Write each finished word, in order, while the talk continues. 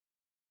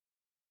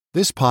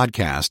This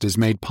podcast is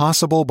made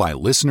possible by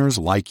listeners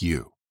like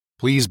you.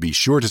 Please be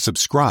sure to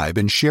subscribe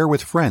and share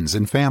with friends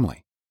and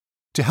family.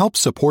 To help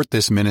support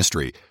this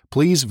ministry,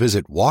 please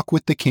visit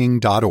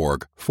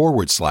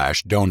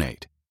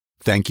walkwiththeking.org/donate.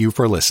 Thank you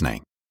for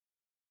listening.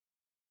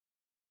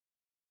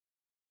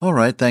 All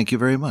right, thank you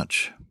very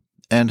much.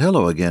 And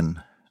hello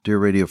again, dear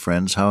radio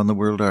friends. How in the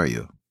world are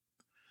you?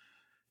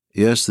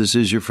 Yes, this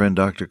is your friend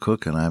Dr.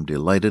 Cook, and I'm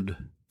delighted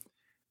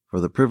for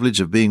the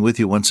privilege of being with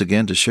you once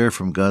again to share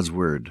from God's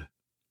Word.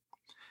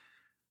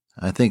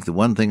 I think the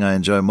one thing I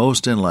enjoy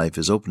most in life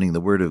is opening the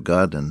Word of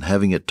God and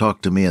having it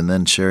talk to me and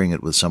then sharing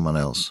it with someone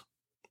else.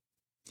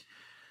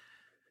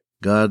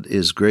 God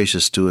is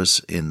gracious to us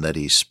in that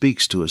He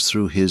speaks to us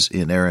through His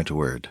inerrant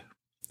Word.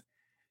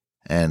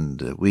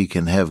 And we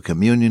can have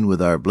communion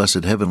with our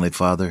blessed Heavenly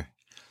Father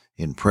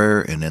in prayer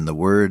and in the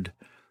Word,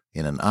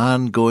 in an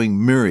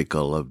ongoing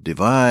miracle of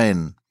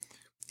divine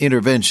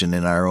intervention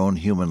in our own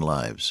human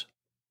lives.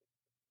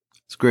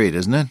 It's great,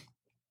 isn't it?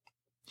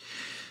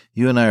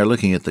 You and I are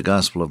looking at the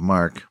Gospel of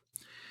Mark.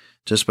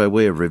 Just by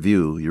way of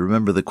review, you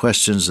remember the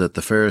questions that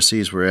the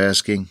Pharisees were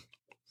asking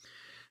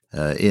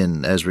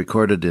as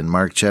recorded in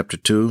Mark chapter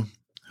 2.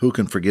 Who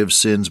can forgive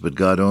sins but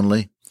God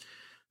only?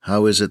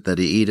 How is it that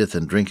he eateth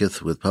and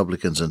drinketh with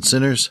publicans and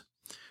sinners?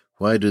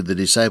 Why do the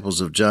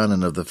disciples of John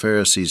and of the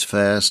Pharisees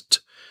fast,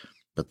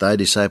 but thy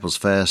disciples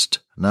fast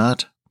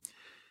not?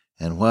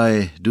 And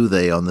why do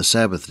they on the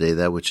Sabbath day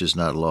that which is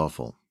not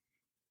lawful?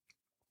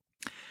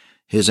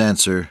 His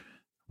answer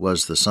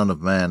was, the Son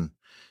of Man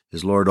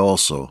is Lord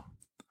also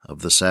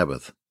of the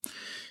Sabbath.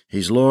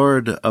 He's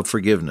Lord of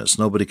forgiveness.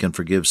 Nobody can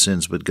forgive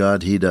sins but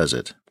God. He does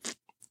it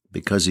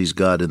because He's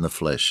God in the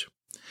flesh.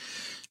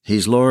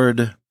 He's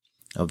Lord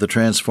of the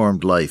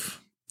transformed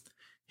life.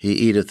 He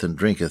eateth and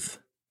drinketh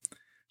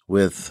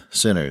with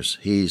sinners.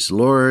 He's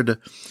Lord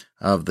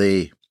of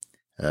the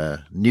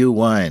new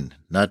wine,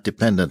 not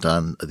dependent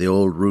on the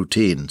old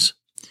routines.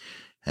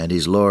 And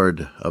He's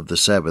Lord of the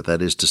Sabbath.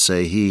 That is to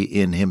say, He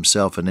in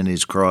Himself and in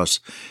His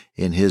cross,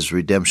 in His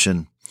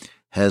redemption,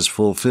 has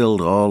fulfilled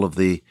all of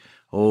the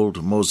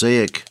old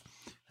Mosaic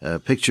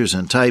pictures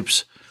and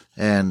types,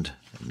 and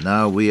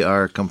now we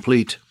are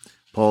complete.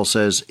 Paul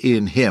says,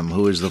 in Him,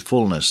 who is the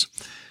fullness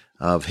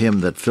of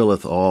Him that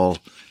filleth all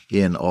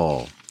in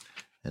all.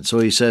 And so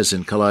he says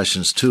in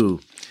Colossians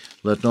 2,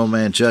 let no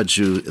man judge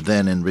you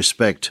then in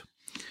respect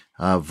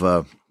of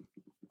the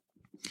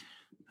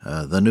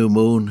new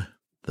moon,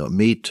 the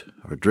meat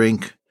or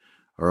drink,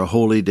 or a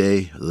holy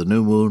day, the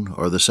new moon,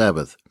 or the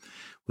Sabbath,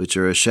 which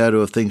are a shadow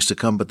of things to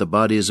come, but the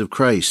body is of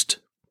Christ,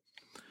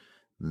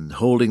 and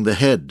holding the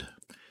head,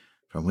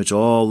 from which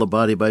all the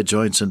body by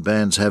joints and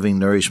bands, having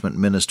nourishment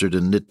ministered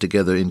and knit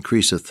together,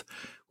 increaseth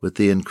with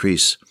the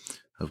increase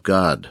of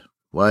God.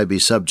 Why be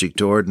subject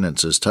to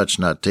ordinances, touch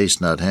not,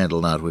 taste not, handle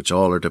not, which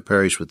all are to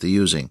perish with the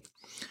using?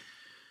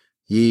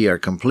 Ye are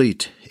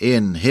complete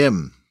in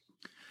Him,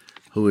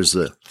 who is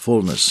the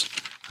fullness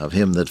of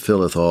Him that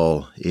filleth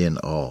all in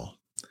all.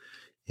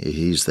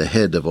 He's the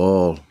head of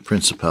all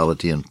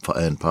principality and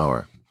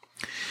power.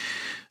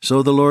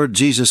 So the Lord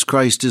Jesus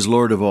Christ is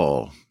Lord of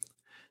all.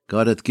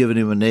 God hath given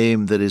Him a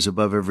name that is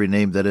above every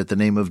name, that at the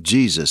name of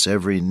Jesus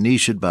every knee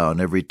should bow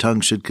and every tongue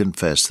should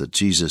confess that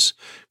Jesus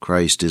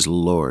Christ is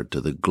Lord,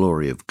 to the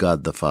glory of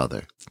God the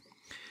Father.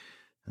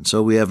 And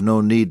so we have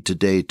no need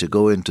today to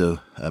go into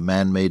a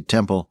man-made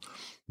temple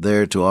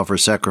there to offer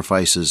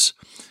sacrifices,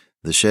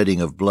 the shedding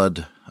of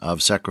blood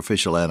of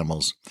sacrificial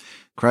animals.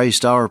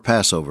 Christ, our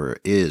Passover,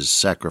 is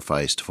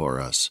sacrificed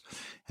for us,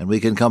 and we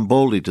can come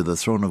boldly to the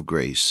throne of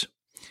grace,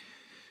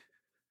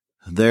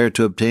 there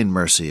to obtain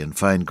mercy and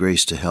find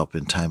grace to help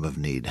in time of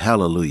need.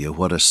 Hallelujah,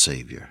 what a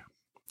Savior.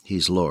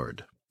 He's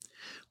Lord.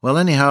 Well,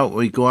 anyhow,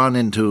 we go on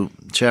into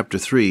chapter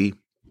 3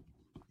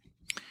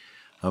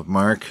 of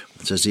Mark.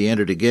 It says, He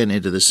entered again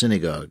into the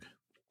synagogue.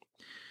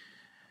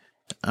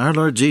 Our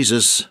Lord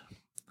Jesus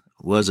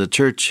was a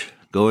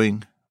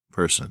church-going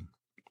person.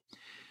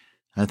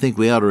 I think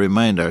we ought to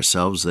remind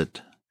ourselves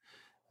that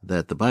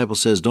the Bible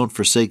says, don't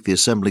forsake the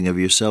assembling of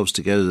yourselves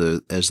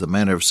together as the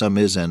manner of some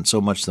is, and so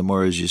much the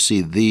more as you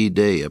see the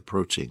day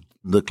approaching.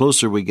 The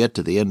closer we get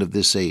to the end of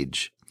this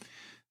age,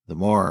 the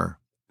more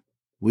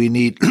we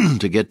need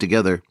to get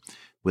together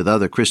with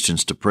other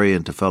Christians to pray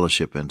and to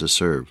fellowship and to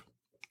serve.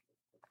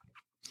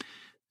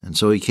 And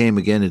so He came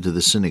again into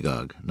the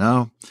synagogue.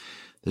 Now,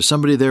 there's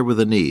somebody there with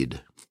a need.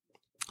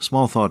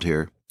 Small thought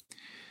here.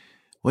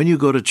 When you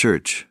go to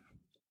church,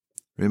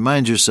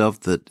 remind yourself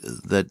that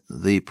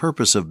the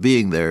purpose of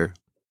being there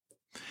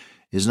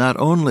is not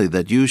only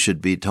that you should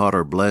be taught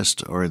or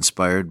blessed or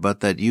inspired, but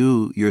that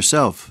you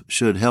yourself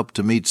should help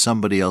to meet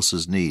somebody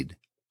else's need.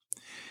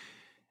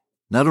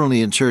 Not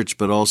only in church,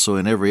 but also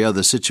in every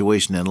other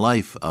situation in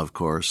life, of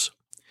course.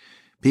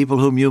 People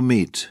whom you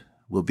meet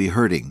will be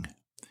hurting,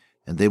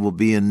 and they will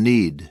be in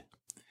need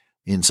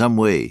in some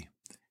way,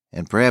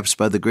 and perhaps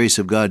by the grace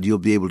of God you'll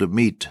be able to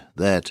meet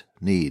that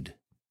need.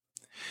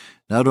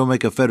 Now don't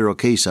make a federal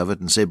case of it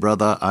and say,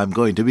 brother, I'm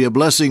going to be a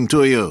blessing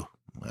to you.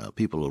 Well,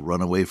 people will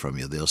run away from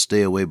you. They'll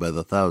stay away by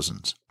the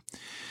thousands.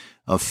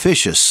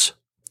 Officious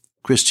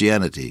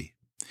Christianity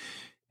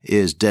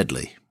is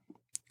deadly.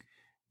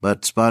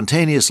 But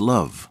spontaneous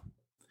love,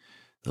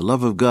 the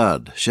love of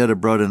God shed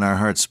abroad in our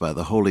hearts by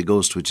the Holy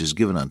Ghost which is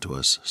given unto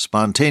us,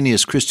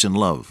 spontaneous Christian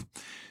love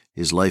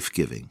is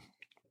life-giving.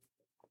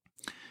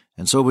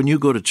 And so when you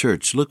go to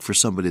church, look for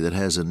somebody that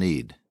has a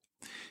need.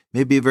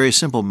 Maybe a very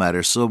simple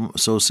matter, so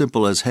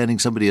simple as handing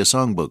somebody a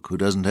songbook who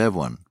doesn't have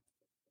one.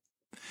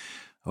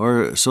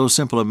 Or so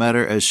simple a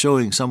matter as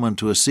showing someone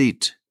to a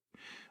seat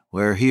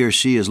where he or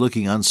she is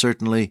looking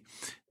uncertainly,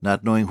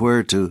 not knowing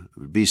where to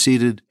be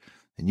seated,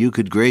 and you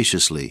could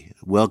graciously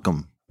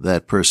welcome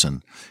that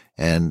person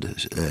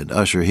and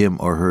usher him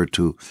or her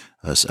to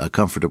a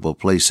comfortable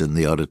place in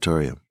the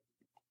auditorium.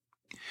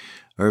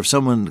 Or if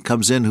someone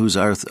comes in who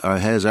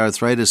has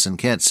arthritis and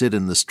can't sit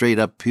in the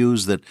straight-up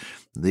pews that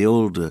the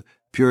old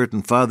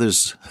Puritan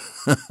fathers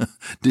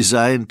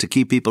designed to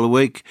keep people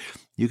awake,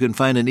 you can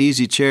find an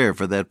easy chair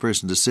for that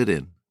person to sit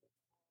in.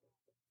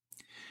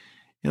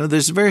 You know,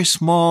 there's very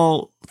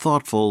small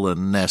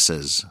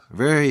thoughtfulnesses,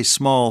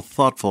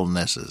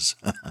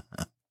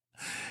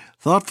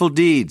 thoughtful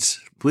deeds,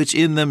 which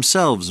in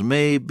themselves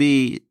may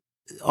be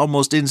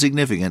almost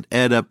insignificant,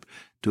 add up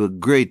to a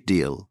great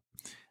deal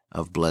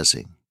of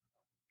blessing.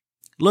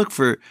 Look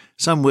for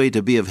some way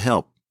to be of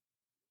help,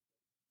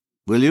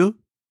 will you,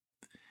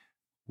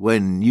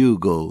 when you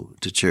go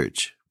to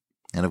church?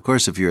 And of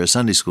course, if you're a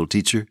Sunday school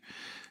teacher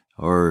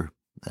or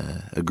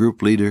a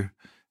group leader,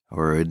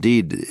 or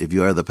indeed if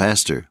you are the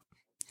pastor,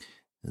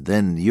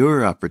 then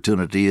your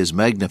opportunity is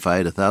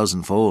magnified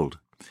 1,000-fold,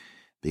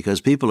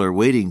 because people are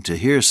waiting to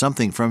hear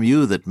something from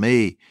you that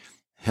may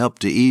help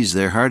to ease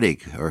their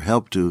heartache, or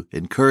help to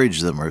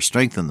encourage them, or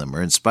strengthen them,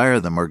 or inspire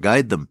them, or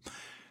guide them.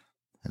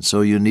 And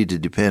so you need to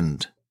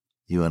depend,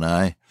 you and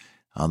I,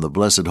 on the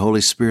blessed Holy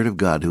Spirit of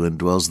God who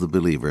indwells the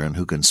believer and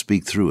who can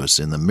speak through us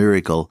in the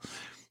miracle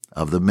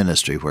of the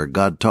ministry where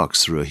God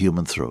talks through a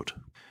human throat.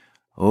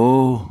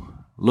 Oh,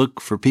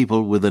 look for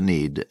people with a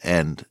need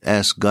and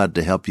ask God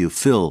to help you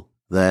fill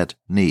that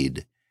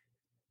need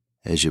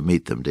as you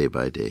meet them day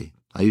by day.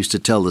 I used to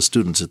tell the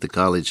students at the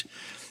college,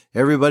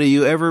 everybody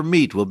you ever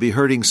meet will be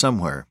hurting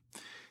somewhere.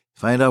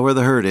 Find out where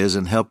the hurt is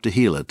and help to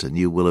heal it, and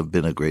you will have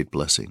been a great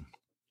blessing.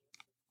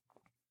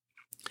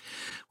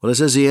 Well, it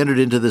says he entered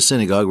into the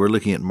synagogue. We're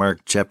looking at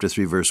Mark chapter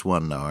 3, verse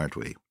 1 now, aren't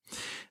we?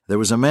 There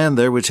was a man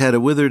there which had a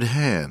withered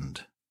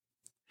hand.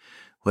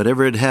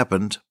 Whatever had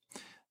happened,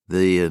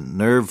 the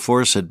nerve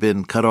force had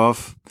been cut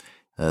off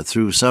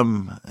through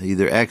some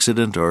either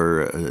accident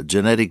or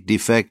genetic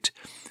defect,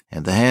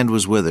 and the hand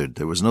was withered.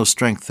 There was no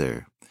strength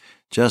there,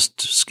 just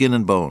skin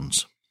and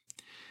bones.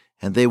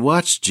 And they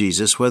watched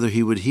Jesus whether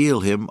he would heal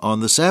him on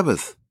the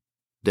Sabbath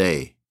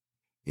day,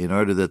 in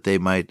order that they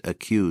might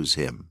accuse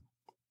him.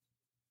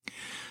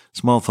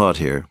 Small thought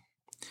here.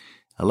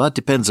 A lot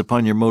depends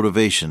upon your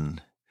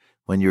motivation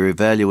when you're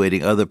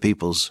evaluating other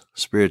people's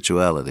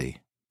spirituality.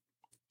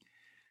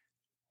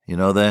 You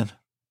know that?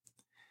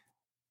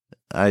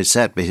 I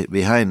sat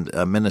behind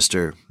a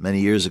minister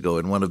many years ago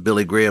in one of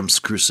Billy Graham's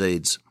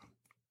crusades.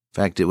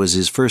 In fact, it was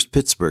his first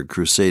Pittsburgh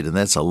crusade, and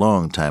that's a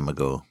long time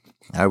ago.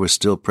 I was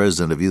still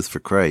president of Youth for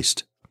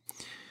Christ.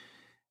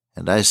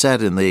 And I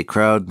sat in the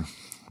crowd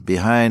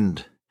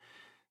behind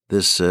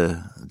this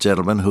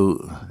gentleman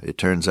who, it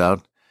turns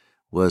out,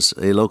 was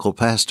a local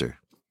pastor.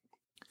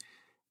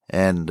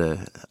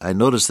 And I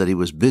noticed that he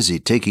was busy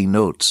taking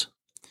notes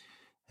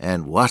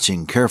and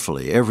watching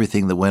carefully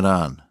everything that went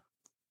on.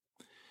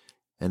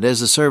 And as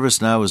the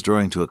service now was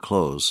drawing to a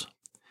close,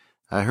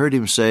 I heard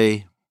him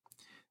say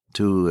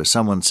to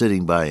someone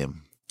sitting by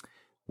him,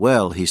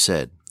 "Well," he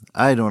said,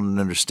 "I don't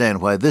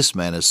understand why this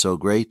man is so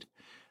great.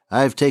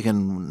 I've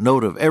taken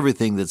note of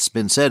everything that's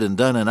been said and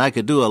done, and I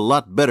could do a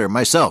lot better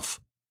myself."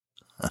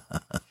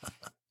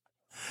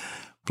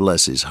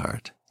 Bless his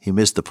heart. He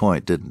missed the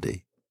point, didn't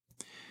he?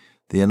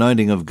 The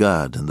anointing of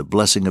God and the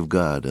blessing of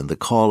God and the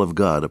call of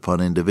God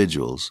upon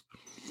individuals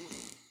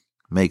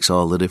makes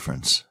all the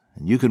difference.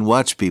 And you can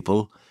watch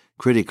people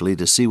critically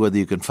to see whether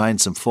you can find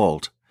some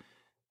fault,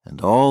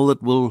 and all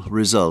that will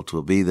result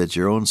will be that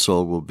your own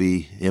soul will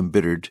be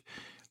embittered,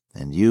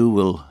 and you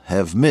will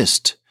have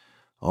missed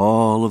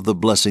all of the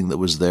blessing that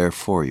was there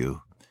for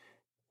you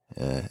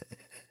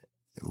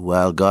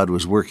while God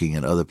was working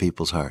in other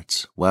people's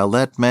hearts. While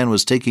that man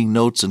was taking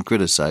notes and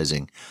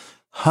criticizing,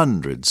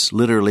 hundreds,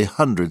 literally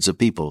hundreds of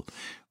people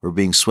were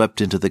being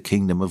swept into the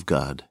kingdom of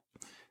God.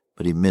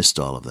 But he missed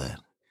all of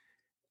that.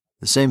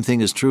 The same thing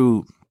is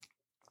true,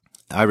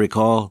 I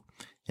recall,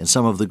 in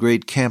some of the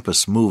great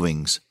campus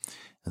movings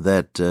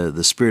that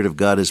the Spirit of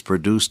God has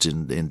produced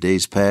in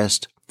days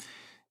past.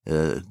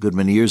 A good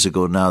many years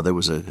ago now, there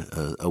was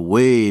a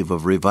wave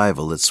of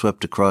revival that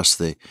swept across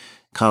the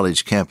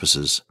college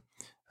campuses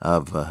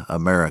of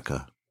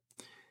America.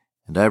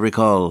 And I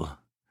recall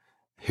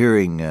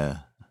hearing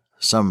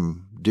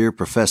some dear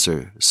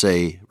professor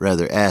say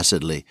rather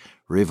acidly,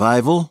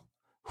 "Revival?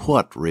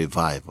 What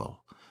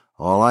revival?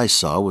 All I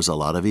saw was a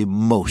lot of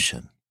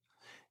emotion."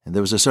 And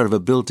there was a sort of a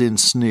built-in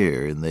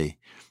sneer in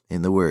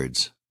the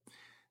words.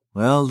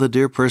 Well, the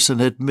dear person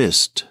had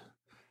missed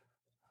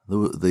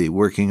the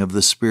working of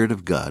the Spirit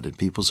of God in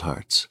people's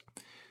hearts.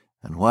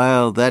 And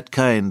while that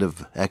kind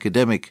of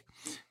academic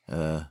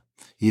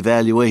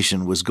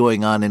evaluation was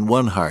going on in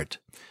one heart,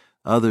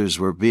 others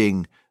were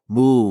being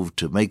moved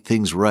to make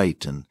things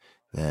right and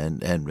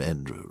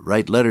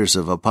write letters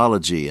of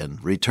apology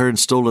and return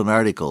stolen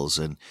articles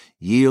and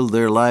yield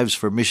their lives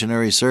for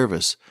missionary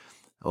service.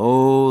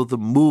 Oh, the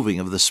moving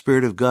of the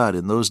Spirit of God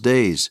in those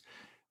days.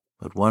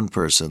 But one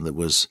person that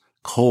was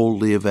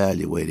coldly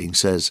evaluating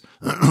says,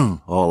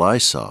 all I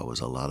saw was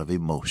a lot of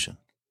emotion.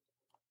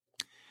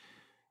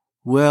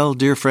 Well,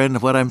 dear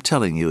friend, what I'm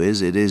telling you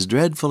is it is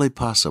dreadfully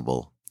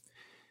possible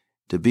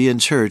to be in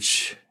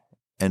church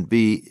and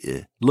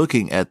be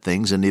looking at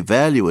things and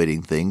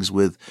evaluating things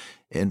with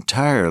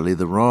entirely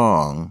the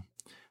wrong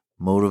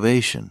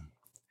motivation.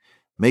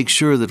 Make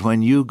sure that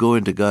when you go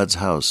into God's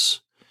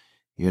house,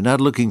 you're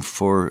not looking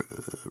for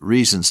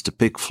reasons to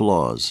pick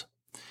flaws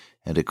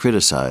and to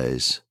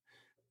criticize,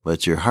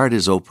 but your heart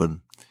is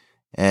open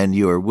and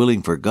you are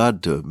willing for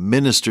God to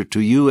minister to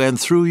you and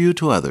through you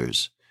to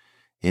others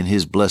in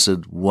His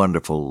blessed,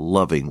 wonderful,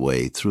 loving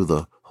way through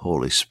the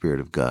Holy Spirit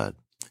of God.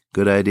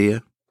 Good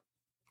idea?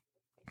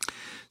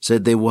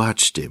 Said they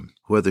watched him,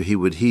 whether he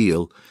would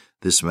heal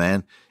this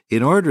man,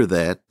 in order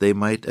that they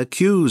might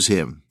accuse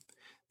him.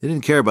 They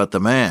didn't care about the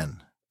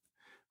man,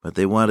 but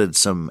they wanted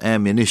some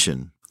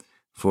ammunition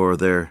for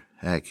their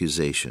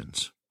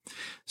accusations.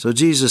 So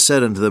Jesus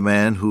said unto the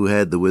man who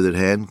had the withered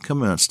hand,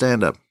 Come on,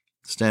 stand up,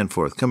 stand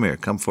forth, come here,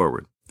 come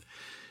forward.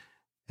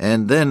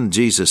 And then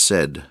Jesus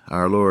said,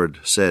 our Lord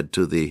said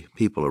to the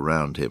people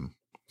around him,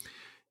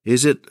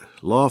 Is it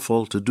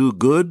lawful to do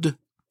good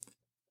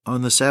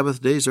on the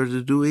Sabbath days or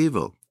to do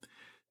evil?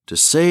 To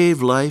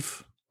save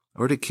life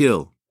or to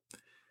kill?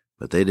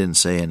 But they didn't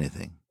say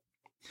anything.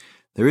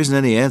 There isn't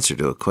any answer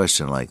to a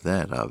question like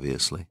that,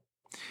 obviously.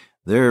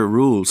 Their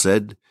rule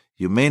said,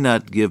 you may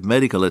not give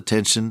medical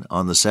attention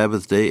on the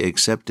Sabbath day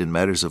except in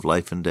matters of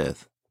life and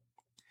death.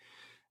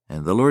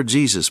 And the Lord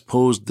Jesus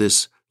posed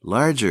this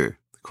larger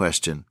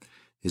question,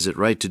 is it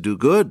right to do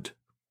good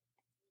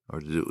or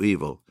to do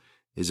evil?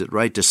 Is it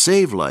right to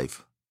save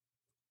life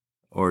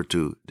or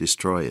to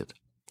destroy it?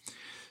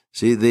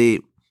 See,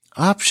 the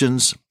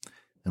options,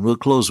 and we'll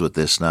close with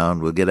this now,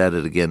 and we'll get at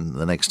it again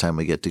the next time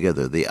we get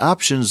together. The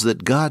options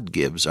that God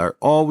gives are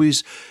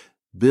always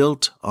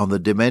built on the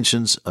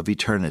dimensions of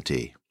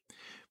eternity.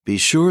 Be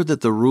sure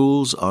that the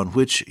rules on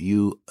which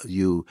you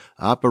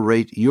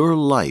operate your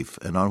life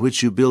and on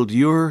which you build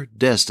your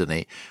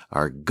destiny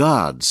are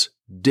God's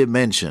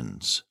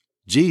dimensions.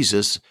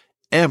 Jesus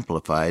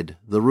amplified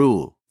the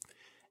rule,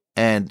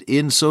 and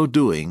in so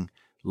doing,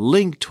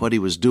 linked what he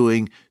was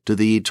doing to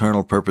the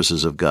eternal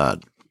purposes of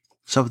God.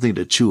 Something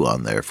to chew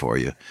on there for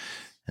you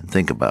and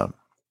think about.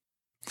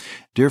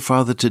 Dear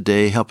Father,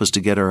 today help us to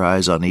get our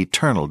eyes on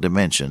eternal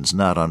dimensions,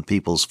 not on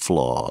people's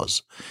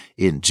flaws.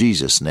 In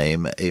Jesus'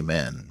 name,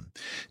 amen.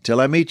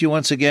 Till I meet you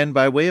once again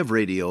by way of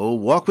radio,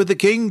 walk with the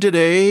King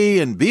today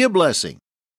and be a blessing.